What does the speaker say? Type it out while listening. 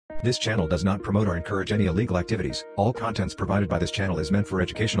This channel does not promote or encourage any illegal activities. All contents provided by this channel is meant for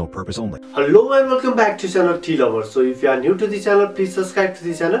educational purpose only. Hello and welcome back to channel Tea Lovers. So if you are new to the channel, please subscribe to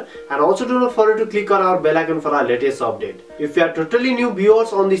the channel and also do not forget to click on our bell icon for our latest update. If you are totally new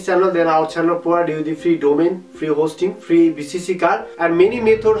viewers on this channel, then our channel provides you the free domain, free hosting, free BCC card and many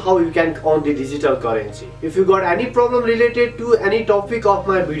methods how you can earn the digital currency. If you got any problem related to any topic of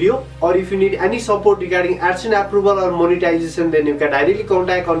my video, or if you need any support regarding AdSense approval or monetization, then you can directly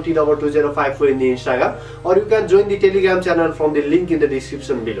contact on T-Lover2054 in the Instagram, or you can join the Telegram channel from the link in the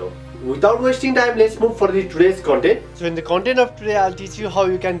description below. Without wasting time, let's move for the today's content. So in the content of today, I'll teach you how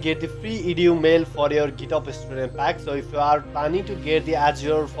you can get the free Edu Mail for your GitHub Student Pack. So if you are planning to get the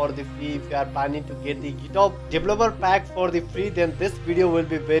Azure for the free, if you are planning to get the GitHub Developer Pack for the free, then this video will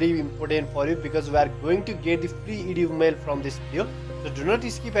be very important for you, because we are going to get the free Edu Mail from this video. So do not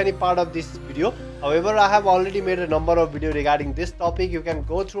skip any part of this video. However, I have already made a number of videos regarding this topic. You can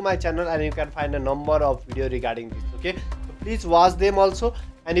go through my channel and you can find a number of videos regarding this. Okay, so please watch them also.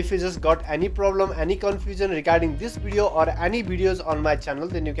 And if you just got any problem, any confusion regarding this video or any videos on my channel,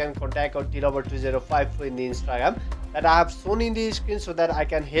 then you can contact on T-Lover2054 in the Instagram that I have shown in the screen, so that I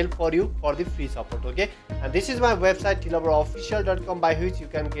can help for you for the free support. Okay, and this is my website tloverofficial.com, by which you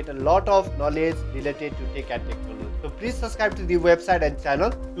can get a lot of knowledge related to tech and technology. So please subscribe to the website and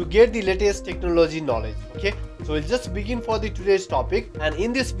channel to get the latest technology knowledge. Okay, so we'll just begin for the today's topic, and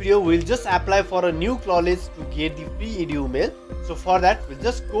in this video we'll just apply for a new college to get the free Edu Mail. So for that, we'll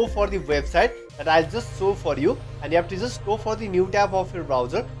just go for the website that I'll just show for you, and you have to just go for the new tab of your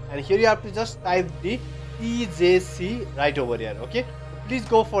browser, and here you have to just type the TJC right over here. Okay, so please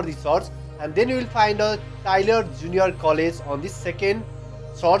go for the search, and then you will find a Tyler Junior College on the second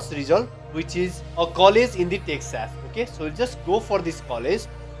search result, which is a college in the Texas. Okay, so we'll just go for this college.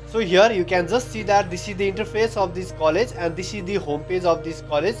 So here you can just see that this is the interface of this college, and this is the homepage of this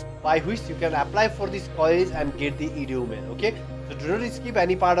college, by which you can apply for this college and get the Edu Mail. Okay, so do not skip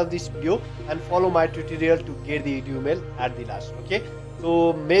any part of this video and follow my tutorial to get the Edu Mail at the last. Okay,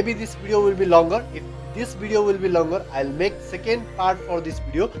 so maybe this video will be longer. If this video will be longer, I'll make second part for this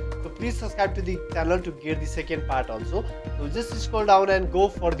video, so please subscribe to the channel to get the second part also. So just scroll down and go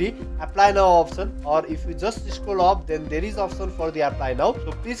for the apply now option, or if you just scroll up, then there is option for the apply now.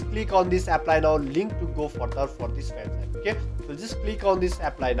 So please click on this apply now link to go further for this website. Okay, so just click on this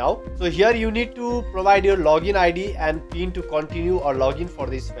apply now. So here you need to provide your login ID and PIN to continue or login for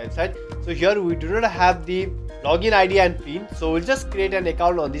this website. So here we do not have the login ID and PIN, so we'll just create an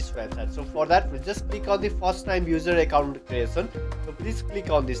account on this website. So for that, we'll just click on the first time user account creation. So please click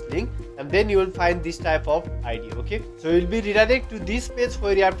on this link, and then you will find this type of ID. Okay, so you'll be redirected to this page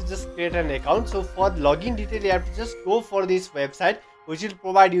where you have to just create an account. So for login detail, you have to just go for this website, which will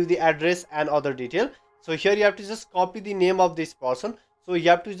provide you the address and other detail. So here you have to just copy the name of this person. So you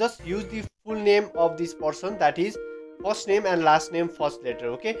have to just use the full name of this person, that is first name and last name first letter.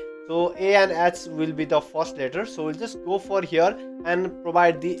 Okay, so A and H will be the first letter, so we'll just go for here and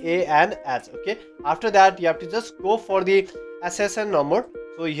provide the A and H. Okay, after that you have to just go for the SSN number.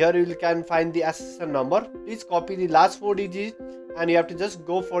 So here you can find the SSN number. Please copy the last 4 digits, and you have to just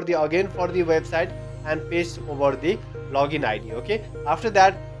go for the again for the website and paste over the login ID. Okay, after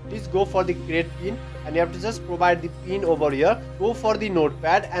that please go for the create PIN, and you have to just provide the PIN over here. Go for the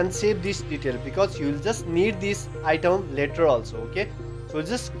notepad and save this detail, because you will just need this item later also. Okay, so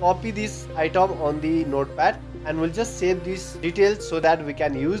just copy this item on the notepad, and we'll just save this detail so that we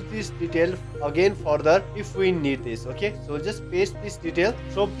can use this detail again further if we need this. Okay, so just paste this detail.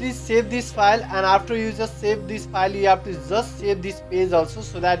 So please save this file, and after you just save this file, you have to just save this page also,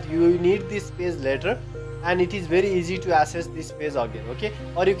 so that you need this page later, and it is very easy to access this page again. Okay,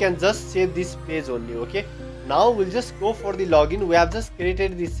 or you can just save this page only. Okay, now we'll just go for the login. We have just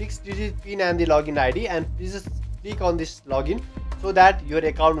created the 6-digit PIN and the login ID, and please just click on this login, so that your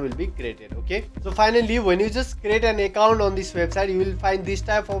account will be created. Okay, so finally, when you just create an account on this website, you will find this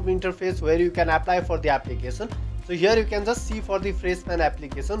type of interface where you can apply for the application. So here you can just see for the freshman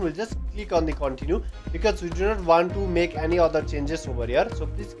application. We'll just click on the continue, because we do not want to make any other changes over here. So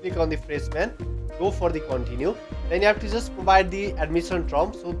please click on the freshman, go for the continue. Then you have to just provide the admission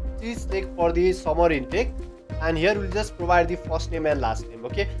term. So please click for the summer intake, and here we'll just provide the first name and last name.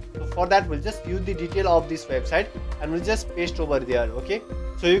 Okay, so for that we'll just use the detail of this website, and we'll just paste over there. Okay,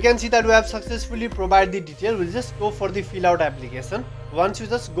 so you can see that we have successfully provided the detail. We'll just go for the fill out application. Once you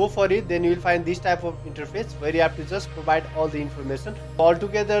just go for it, then you will find this type of interface where you have to just provide all the information.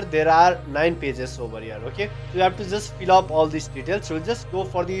 Altogether there are 9 pages over here. Okay, so you have to just fill up all these details. So we'll just go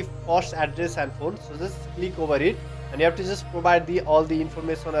for the first address and phone. So just click over it, and you have to just provide all the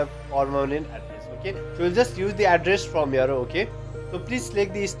information of permanent address. Okay, so we'll just use the address from here. Okay, So please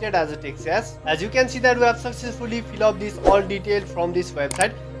select the state as a text as you can see that we have successfully filled up this all details from this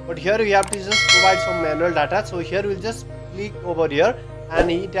website, but here we have to just provide some manual data. So here we'll just click over here and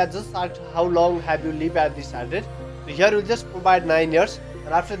it has just asked how long have you lived at this address. So here we'll just provide 9 years,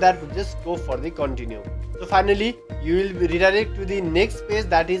 and after that we'll just go for the continue. So finally you will be redirected to the next page,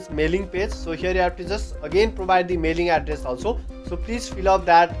 that is mailing page. So here you have to just again provide the mailing address also, so please fill up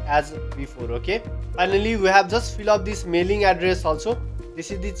that as before. Okay, finally we have just fill up this mailing address also.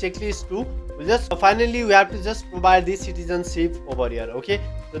 This is the checklist too. Finally we have to just provide the citizenship over here. Okay,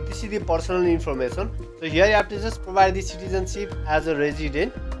 so this is the personal information. So here you have to just provide the citizenship as a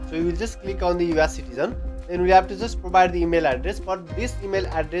resident, so you will just click on the US citizen. Then we have to just provide the email address, but this email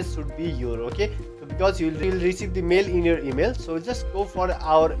address should be your, okay, so because you will receive the mail in your email. So we'll just go for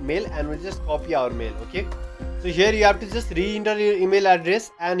our mail and we'll just copy our mail. Okay, so here you have to just re-enter your email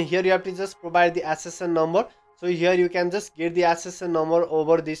address, and here you have to just provide the SSN number. So here you can just get the SSN number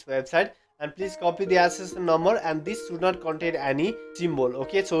over this website, and please copy the SSN number, and this should not contain any symbol.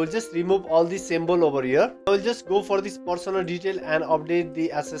 Okay, so we'll just remove all this symbol over here. I will just go for this personal detail and update the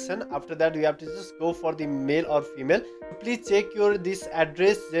SSN. After that we have to just go for the male or female. Please check your this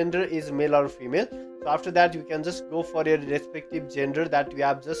address gender is male or female. So after that you can just go for your respective gender that you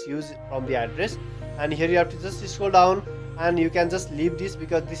have just used from the address, and here you have to just scroll down and you can just leave this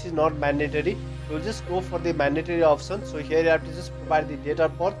because this is not mandatory. So we'll just go for the mandatory option. So here you have to just provide the date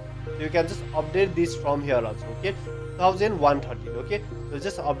of birth. So you can just update this from here also. Okay, 2113. Okay, so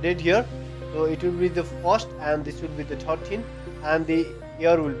just update here. So it will be the first, and this will be the 13, and the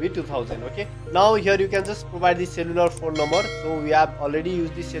year will be 2000. Okay, now here you can just provide the cellular phone number. So we have already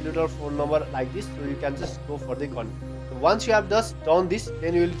used the cellular phone number like this, so you can just go for the contact. So once you have just done this,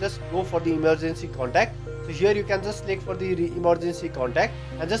 then you will just go for the emergency contact. So here you can just select for the emergency contact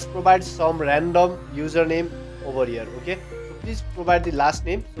and just provide some random username over here. Okay, please provide the last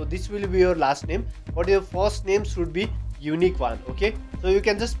name. So this will be your last name, but your first name should be unique one. Okay, so you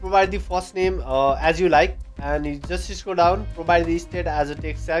can just provide the first name as you like, and you just scroll down, provide the state as a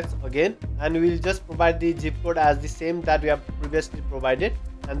text box again, and we will just provide the zip code as the same that we have previously provided,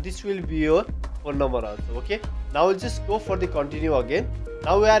 and this will be your phone number also. Okay, now we'll just go for the continue again.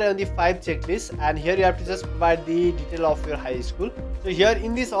 Now we are on the 5 checklist, and here you have to just provide the detail of your high school. So here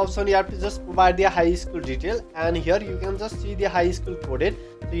in this option you have to just provide the high school detail, and here you can just see the high school coded.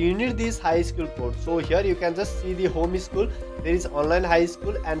 So you need this high school code. So here you can just see the home school, there is online high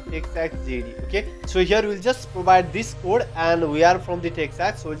school and Texas GD. Okay, so here we'll just provide this code, and we are from the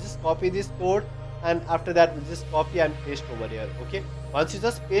Texas, so we'll just copy this code, and after that we'll just copy and paste over here. Okay, once you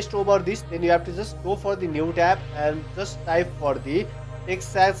just paste over this, then you have to just go for the new tab and just type for the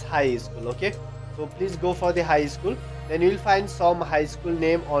Texas high school. Okay, so please go for the high school, then you will find some high school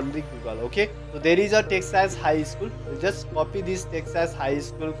name on the Google. Okay, so there is a Texas high school. We'll just copy this Texas high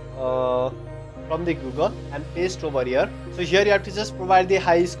school from the Google and paste over here. So here you have to just provide the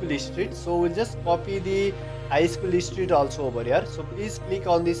high school street, so we'll just copy the high school street also over here. So please click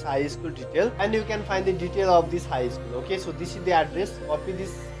on this high school detail, and you can find the detail of this high school. Okay, so this is the address, copy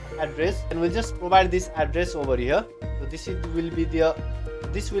this address, and we'll just provide this address over here. So this will be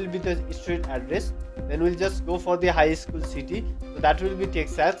the street address. Then we'll just go for the high school city, so that will be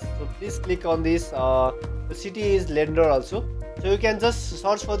Texas. So please click on this. The city is Lander also, so you can just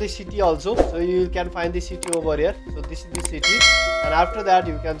search for the city also, so you can find the city over here. So this is the city, and after that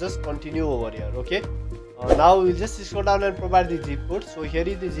you can just continue over here. Okay, now we'll just scroll down and provide the zip code. So here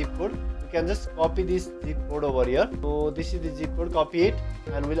is the zip code. You can just copy this zip code over here. So this is the zip code, copy it,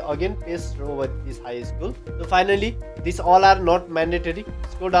 and we'll again paste over this high school. So finally these all are not mandatory.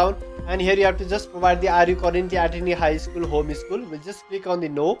 Scroll down, and here you have to just provide the are you currently attending high school, home school. We'll just click on the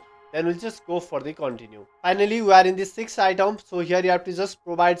no, then we'll just go for the continue. Finally we are in the 6th item. So here you have to just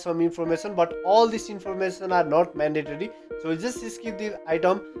provide some information, but all this information are not mandatory. So we'll just skip the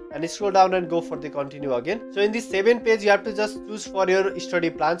item and scroll down and go for the continue again. So in this 7th page you have to just choose for your study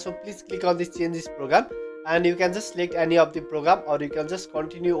plan. So please click on this change this program, and you can just select any of the program, or you can just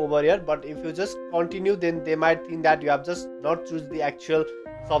continue over here. But if you just continue, then they might think that you have just not choose the actual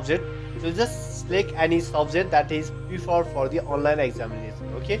subject. So just select any subject that is preferred for the online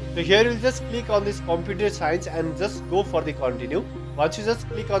examination. Okay, so here you'll just click on this computer science and just go for the continue. Once you just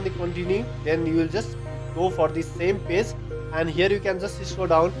click on the continue, then you will just go for the same page, and here you can just scroll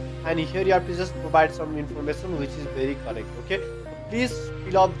down, and here you have to just provide some information which is very correct. Okay, please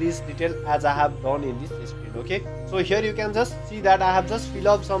fill up this detail as I have done in this screen. Okay, so here you can just see that I have just fill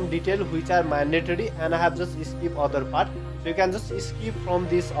up some detail which are mandatory, and I have just skip other part. So you can just skip from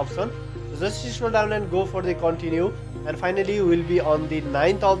this option. So just scroll down and go for the continue, and finally you will be on the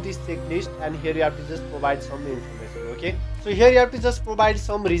 9th of this checklist, and here you have to just provide some information. Okay, So here you have to just provide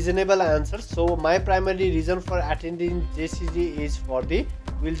some reasonable answers. So my primary reason for attending JCG is for the,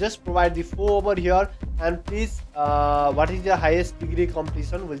 we'll just provide the 4 over here, and please what is the highest degree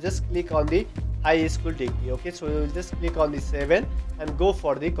completion, we'll just click on the high school degree. Okay, so we'll just click on the 7 and go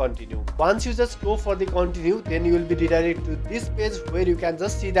for the continue. Once you just go for the continue, then you will be redirected to this page where you can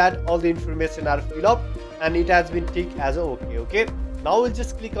just see that all the information are filled up and it has been ticked as a okay. Now we'll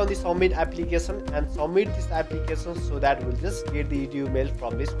just click on the submit application and submit this application so that we'll just get the edu mail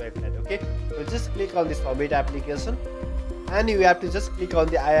from this website. Okay, we'll just click on the submit application and you have to just click on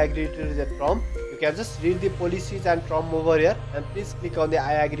the I agree to the term. You can just read the policies and term over here, and please click on the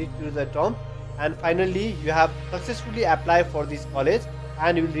I agree to the term. And finally you have successfully applied for this college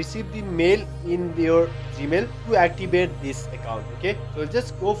and you will receive the mail in your Gmail to activate this account. Okay, so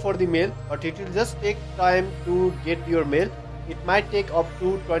just go for the mail, but it will just take time to get your mail. It might take up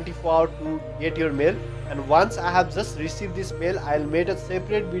to 24 hours to get your mail, and once I have just received this mail, I'll make a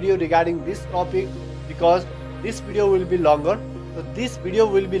separate video regarding this topic because this video will be longer.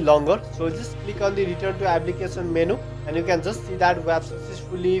 So just click on the return to application menu and you can just see that we have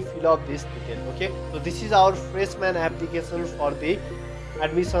successfully filled up this detail. Okay, so this is our freshman application for the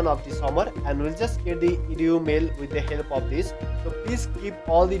admission of the summer, and we'll just get the edu mail with the help of this. So please keep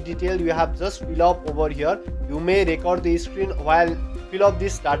all the detail you have just fill up over here. You may record the screen while fill up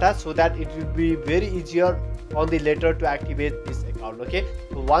this data so that it will be very easier on the later to activate this account. Okay,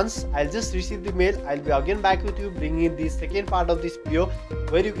 so once I'll just receive the mail, I'll be again back with you bringing the second part of this video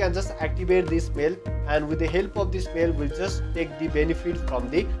where you can just activate this mail, and with the help of this mail we'll just take the benefit from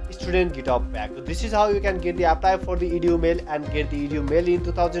the student GitHub Pack. So this is how you can get the apply for the edu mail and get the edu mail in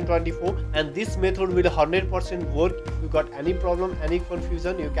 2024, and this method will 100% work. If you got any problem, any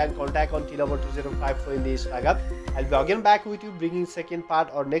confusion, you can contact on tlover2054 in the Instagram. I'll be again back with you bringing second part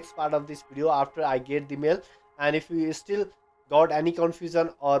or next part of this video after I get the mail. And if you still got any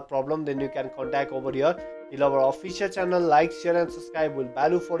confusion or problem, then you can contact over here till our official channel. Like, share and subscribe will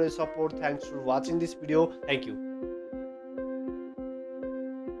value for your support. Thanks for watching this video. Thank you.